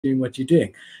doing what you're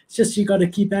doing. It's just you got to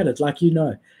keep at it, like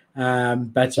But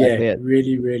Exactly yeah, it.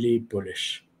 really, really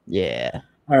bullish. Yeah.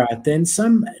 All right, then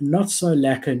some not so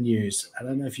lacquer news. I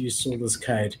don't know if you saw this,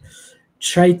 Cade.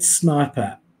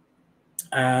 Traitsniper.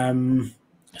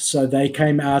 So they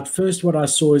came out first. What I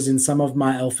saw is in some of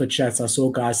my alpha chats, I saw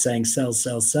guys saying sell,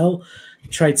 sell, sell.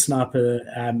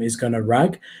 Traitsniper is going to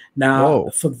rug. Now, Whoa.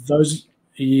 for those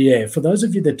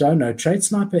of you that don't know,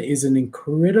 Traitsniper is an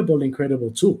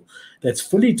incredible tool that's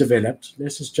fully developed.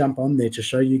 Let's just jump on there to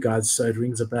show you guys so it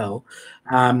rings a bell,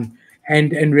 and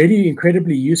really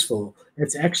incredibly useful.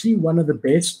 It's actually one of the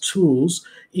best tools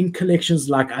in collections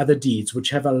like other deeds, which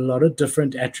have a lot of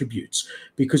different attributes,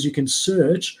 because you can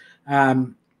search.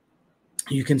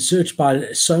 You can search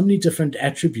by so many different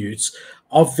attributes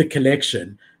of the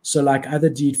collection. So, like other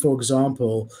deed, for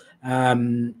example,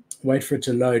 wait for it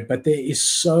to load, but there is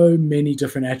so many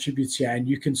different attributes here, and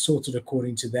you can sort it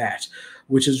according to that,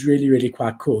 which is really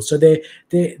quite cool. So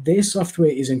their software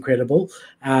is incredible,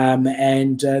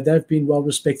 and they've been well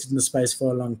respected in the space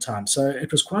for a long time. So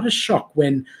it was quite a shock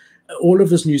when all of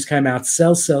this news came out: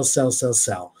 sell, sell, sell, sell,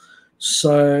 sell.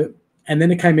 So, and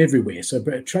then it came everywhere. So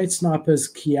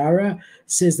traitsniper's 0xKiraa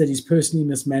says that he's personally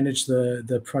mismanaged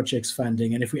the project's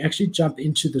funding. And if we actually jump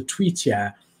into the tweet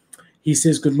here, he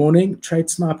says, "Good morning.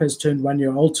 Traitsniper has turned 1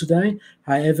 year old today.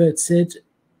 However, it said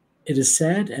it is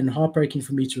sad and heartbreaking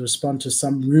for me to respond to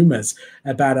some rumors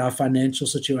about our financial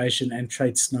situation and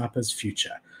Traitsniper's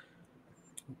future.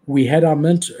 We had our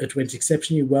mint. It went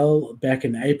exceptionally well back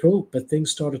in April, but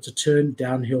things started to turn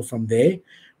downhill from there.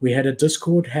 We had a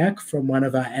Discord hack from one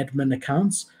of our admin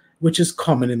accounts, which is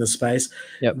common in the space.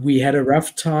 Yep. We had a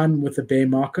rough time with the bear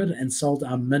market and sold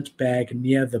our mint bag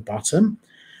near the bottom.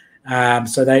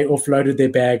 So they offloaded their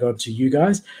bag onto you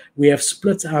guys. We have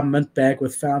split our mint bag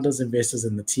with founders, investors,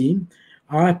 and the team.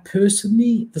 This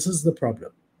is the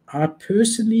problem. I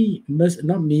personally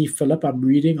not me, Philip, I'm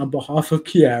reading on behalf of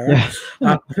 0xKiraa.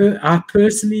 Yeah. I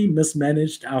personally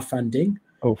mismanaged our funding,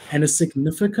 Oof. and a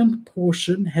significant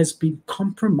portion has been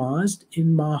compromised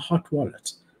in my hot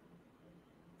wallet.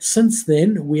 Since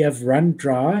then, we have run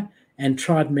dry and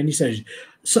tried many strategies."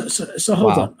 So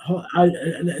hold Wow.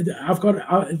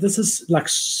 on. This is like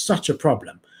such a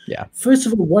problem. Yeah. First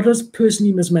of all, what does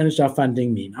personally mismanaged our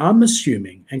funding mean? I'm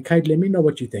assuming, and Kate, let me know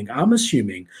what you think. I'm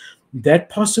assuming that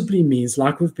possibly means,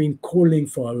 like we've been calling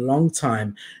for a long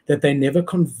time, that they never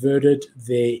converted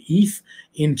their ETH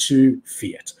into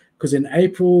fiat. Because in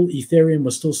April, Ethereum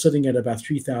was still sitting at about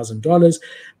 $3,000.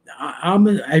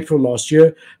 April last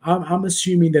year. I'm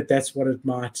assuming that that's what it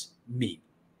might mean.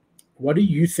 What do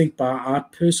you think by I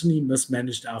personally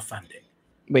mismanaged our funding?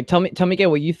 Wait, tell me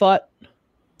again what you thought.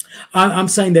 I'm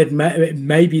saying that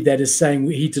maybe that is saying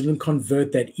he didn't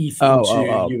convert that ETH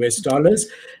into US dollars,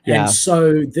 Yeah. and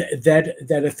so that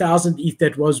 1,000 ETH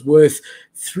that was worth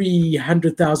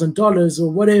 $300,000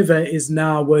 or whatever is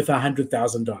now worth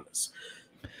 $100,000.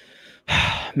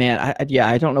 Man,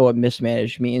 I don't know what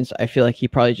mismanaged means. I feel like he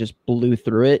probably just blew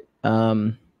through it.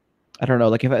 I don't know.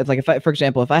 Like if I, for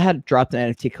example, if I had dropped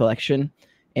an NFT collection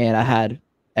and I had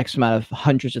X amount of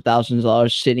hundreds of thousands of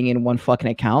dollars sitting in one fucking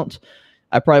account,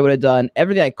 I probably would have done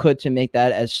everything I could to make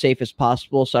that as safe as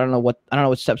possible. So I don't know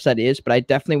what steps that is, but I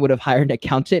definitely would have hired an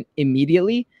accountant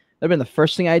immediately. That'd been the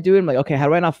first thing I do. I'm like, okay, how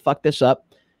do I not fuck this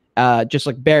up? Just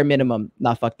like bare minimum,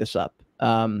 not fuck this up.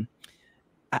 I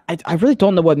really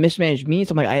don't know what mismanaged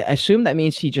means. I'm like, I assume that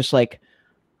means he just like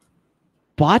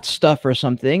bought stuff or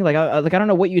something. Like I don't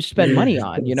know what you spend money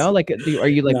on, you know, like are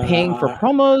you like paying for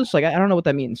promos? Like I don't know what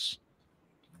that means.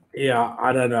 Yeah,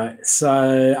 I don't know.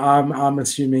 So I'm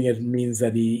assuming it means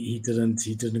that he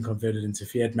didn't convert it into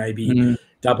fiat. Maybe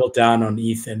doubled down on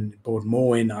ETH and bought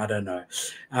more in. I don't know.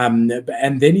 And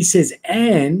then he says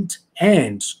and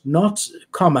not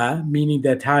comma, meaning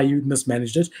that how you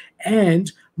mismanaged it,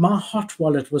 and my hot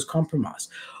wallet was compromised.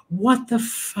 What the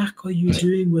fuck are you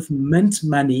doing with mint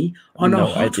money on a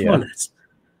hot wallet?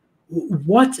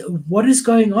 What is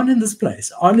going on in this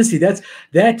place? Honestly,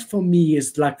 that for me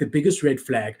is like the biggest red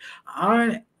flag.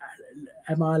 Am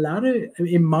I allowed to,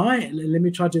 let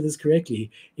me try to do this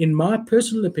correctly. In my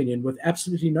personal opinion, with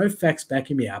absolutely no facts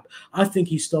backing me up, I think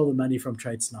he stole the money from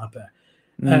Traitsniper.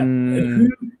 Who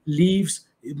leaves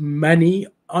money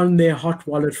on their hot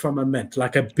wallet from a mint,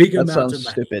 like a big amount of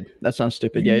money? That sounds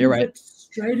stupid. Yeah, you're right.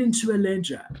 Straight into a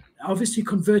ledger. Obviously,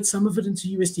 convert some of it into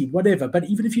USD, whatever. But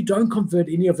even if you don't convert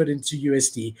any of it into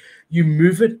USD, you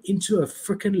move it into a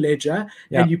freaking ledger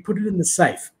and you put it in the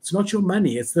safe. It's not your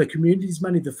money. It's the community's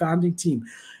money, the founding team.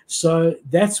 So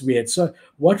that's weird. So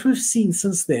what we've seen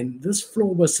since then, this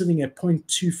floor was sitting at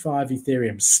 0.25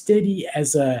 Ethereum, steady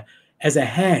as a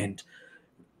hand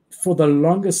for the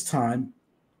longest time.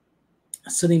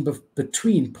 sitting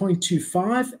between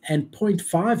 0.25 and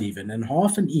 0.5 even, and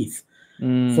half an ETH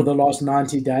for the last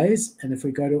 90 days. And if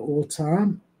we go to all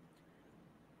time,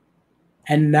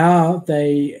 and now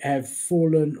they have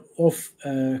fallen off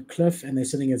a cliff and they're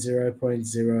sitting at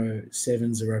 0.07,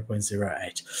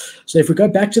 0.08. So if we go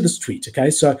back to this tweet,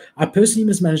 okay, so I personally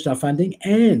mismanaged our funding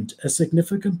and a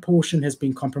significant portion has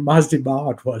been compromised in my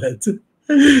hot wallet.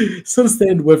 Since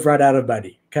then, we've run out of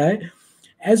money, okay?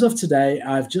 As of today,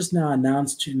 I've just now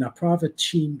announced in our private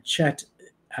team chat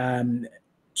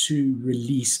to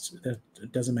release, that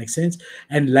doesn't make sense,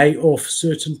 and lay off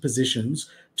certain positions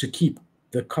to keep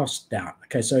the cost down.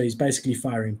 Okay, so he's basically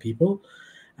firing people.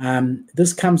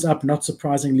 This comes up, not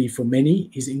surprisingly for many.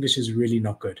 His English is really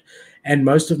not good. And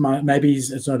most of maybe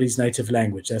it's not his native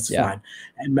language. That's fine.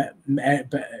 But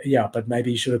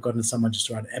maybe he should have gotten someone just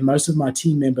right. And most of my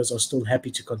team members are still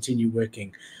happy to continue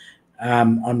working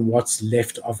on what's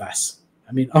left of us.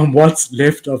 On what's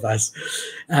left of us.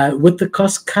 With the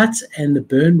cost cut and the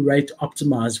burn rate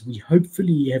optimized, we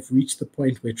hopefully have reached the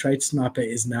point where traitsniper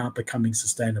is now becoming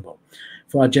sustainable.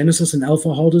 For our Genesis and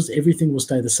Alpha holders, everything will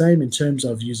stay the same in terms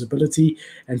of usability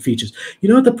and features. You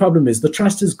know what the problem is? The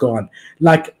trust is gone.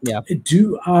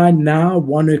 Do I now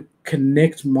want to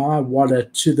connect my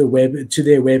wallet to their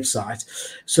website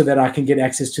so that I can get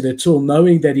access to their tool,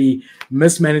 knowing that he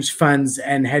mismanaged funds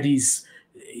and had his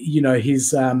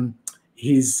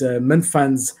mint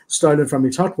funds stolen from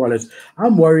his hot wallet?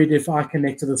 I'm worried if I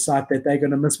connect to the site that they're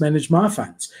going to mismanage my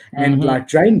funds and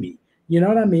drain me. You know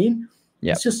what I mean?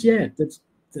 Yeah. It's just,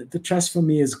 the trust for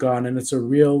me is gone, and it's a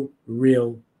real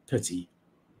pity.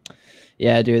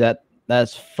 Yeah, dude,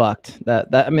 that's fucked.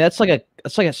 That's like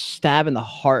a stab in the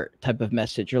heart type of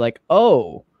message. You're like,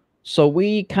 oh, so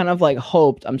we kind of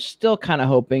hoped. I'm still kind of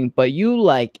hoping, but you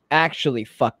actually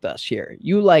fucked us here.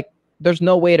 There's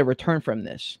no way to return from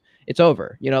this. It's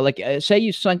over. Say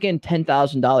you sunk in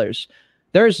 $10,000.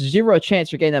 There's zero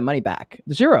chance you're getting that money back.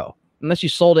 Zero. Unless you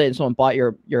sold it and someone bought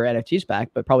your NFTs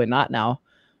back, but probably not now.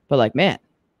 But man,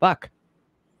 fuck.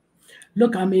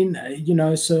 Look,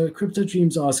 so Crypto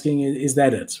Dream's asking, is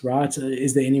that it, right?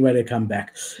 Is there any way to come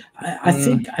back? I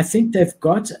think they've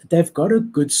got a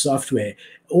good software.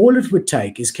 All it would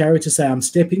take is Kara to say, I'm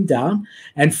stepping down,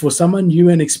 and for someone new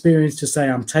and experienced to say,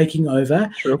 I'm taking over.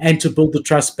 True. And to build the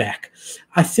trust back.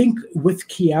 I think with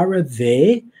Kiara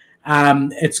there,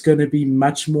 it's going to be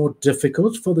much more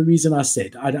difficult for the reason I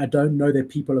said. I don't know that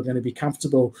people are going to be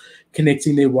comfortable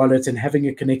connecting their wallet and having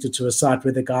it connected to a site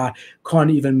where the guy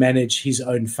can't even manage his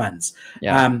own funds,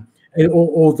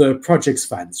 or the project's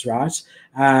funds, right?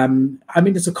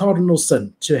 It's a cardinal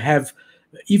sin to have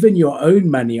even your own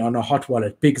money on a hot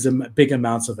wallet, big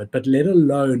amounts of it, but let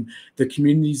alone the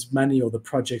community's money or the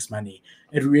project's money.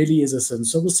 It really is a sin.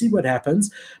 So we'll see what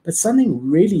happens. But something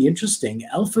really interesting,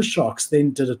 Alpha Sharks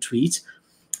then did a tweet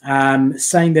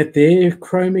saying that their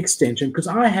Chrome extension, because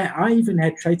I even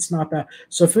had traitsniper.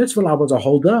 So first of all, I was a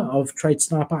holder of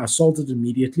traitsniper. I sold it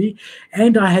immediately,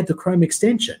 and I had the Chrome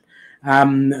extension.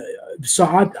 So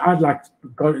I'd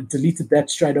deleted that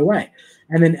straight away.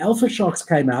 And then Alpha Sharks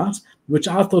came out, which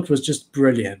I thought was just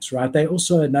brilliant, right? They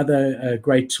also another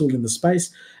great tool in the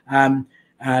space.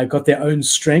 Got their own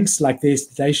strengths, like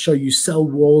they show you cell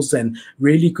walls and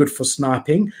really good for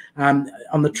sniping.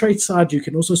 On the trait side, you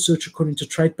can also search according to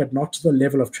trait, but not to the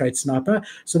level of traitsniper.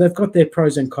 So they've got their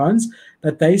pros and cons.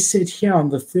 But they said here on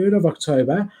the 3rd of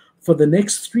October, for the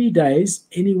next 3 days,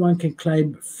 anyone can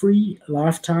claim free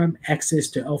lifetime access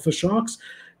to Alpha Sharks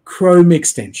Chrome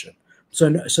extension. So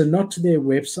not to their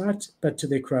website, but to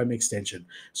their Chrome extension.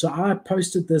 So I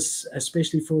posted this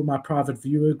especially for my private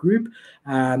viewer group.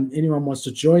 Anyone wants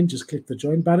to join, just click the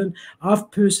join button. I've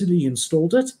personally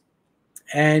installed it,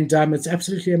 and it's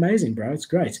absolutely amazing, bro. It's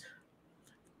great.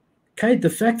 Kate, the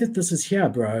fact that this is here,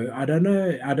 bro, I don't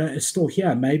know. It's still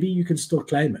here. Maybe you can still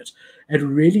claim it. It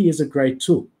really is a great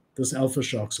tool, this Alpha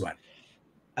Sharks one.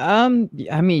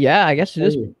 Yeah, I guess it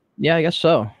is. Yeah, I guess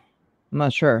so. I'm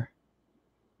not sure.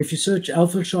 If you search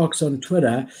Alpha Sharks on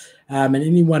Twitter, and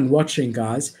anyone watching,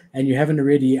 guys, and you haven't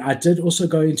already, I did also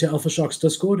go into Alpha Sharks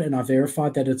Discord, and I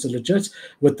verified that it's a legit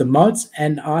with the mods,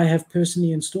 and I have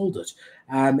personally installed it,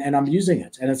 and I'm using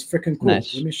it, and it's freaking cool.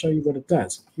 Nice. Let me show you what it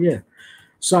does. Yeah.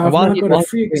 So I've now got a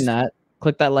free.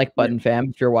 Click that like button,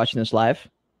 fam, if you're watching this live.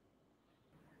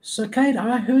 So, Kate,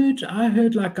 I heard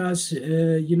like guys,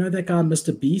 you know that guy,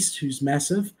 Mr. Beast, who's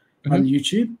massive on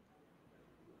YouTube.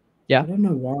 Yeah. I don't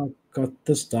know why I got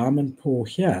this diamond paw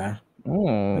here.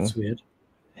 Oh, that's weird.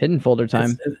 Hidden folder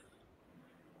time.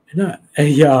 No,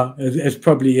 yeah, it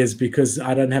probably is because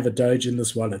I don't have a Doge in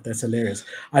this wallet. That's hilarious.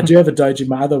 I do have a Doge in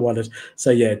my other wallet. So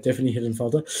yeah, definitely hidden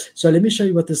folder. So let me show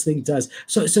you what this thing does.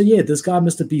 So yeah, this guy,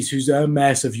 Mr. Beast, who's a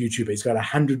massive YouTuber, he's got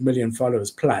 100 million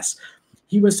followers plus.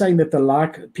 He was saying that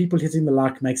the people hitting the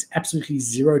like makes absolutely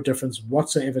zero difference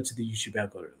whatsoever to the YouTube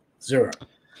algorithm. Zero.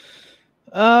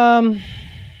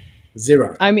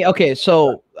 Zero. I mean, okay,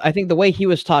 so I think the way he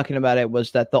was talking about it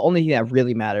was that the only thing that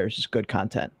really matters is good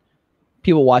content.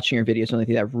 People watching your videos, the only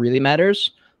thing that really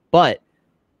matters. But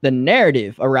the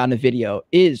narrative around a video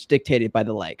is dictated by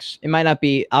the likes. It might not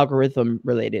be algorithm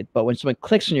related, but when someone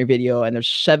clicks on your video and there's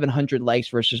 700 likes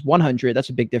versus 100, that's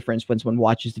a big difference when someone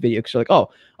watches the video because they're like, oh,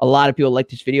 a lot of people like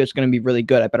this video. It's going to be really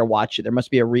good. I better watch it. There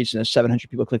must be a reason that 700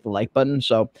 people click the like button.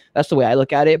 So that's the way I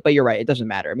look at it. But you're right. It doesn't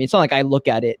matter. I mean, it's not like I look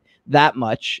at it that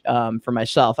much for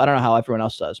myself. I don't know how everyone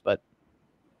else does, but.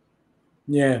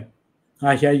 Yeah.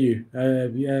 I hear you.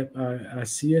 Yeah, I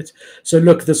see it. So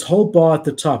look, this whole bar at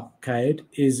the top, Cade,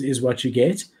 is what you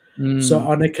get. So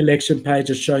on a collection page,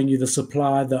 it's showing you the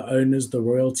supply, the owners, the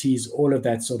royalties, all of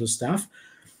that sort of stuff,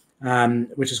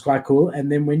 which is quite cool.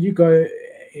 And then when you go,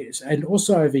 and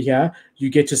also over here,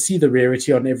 you get to see the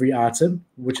rarity on every item,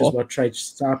 which is what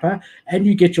traitsniper, and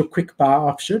you get your quick buy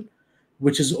option,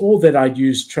 which is all that I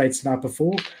use traitsniper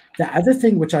for. The other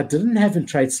thing which I didn't have in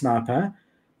traitsniper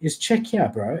is check here,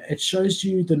 bro. It shows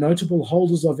you the notable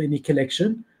holders of any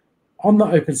collection on the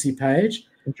OpenSea page.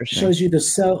 Interesting. Shows you the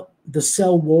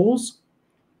sell walls,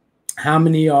 how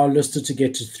many are listed to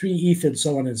get to 3 ETH and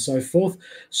so on and so forth.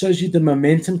 Shows you the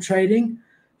momentum trading.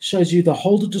 Shows you the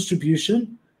holder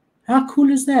distribution. How cool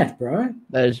is that, bro?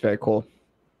 That is very cool.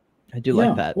 I do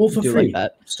like that. All for free. Like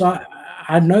that. So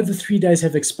I know the 3 days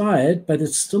have expired, but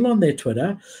it's still on their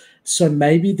Twitter. So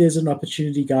maybe there's an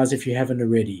opportunity, guys, if you haven't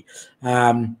already.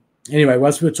 Anyway,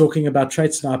 whilst we were talking about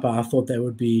traitsniper, I thought that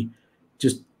would be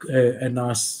just a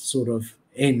nice sort of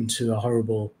end to a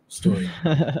horrible story.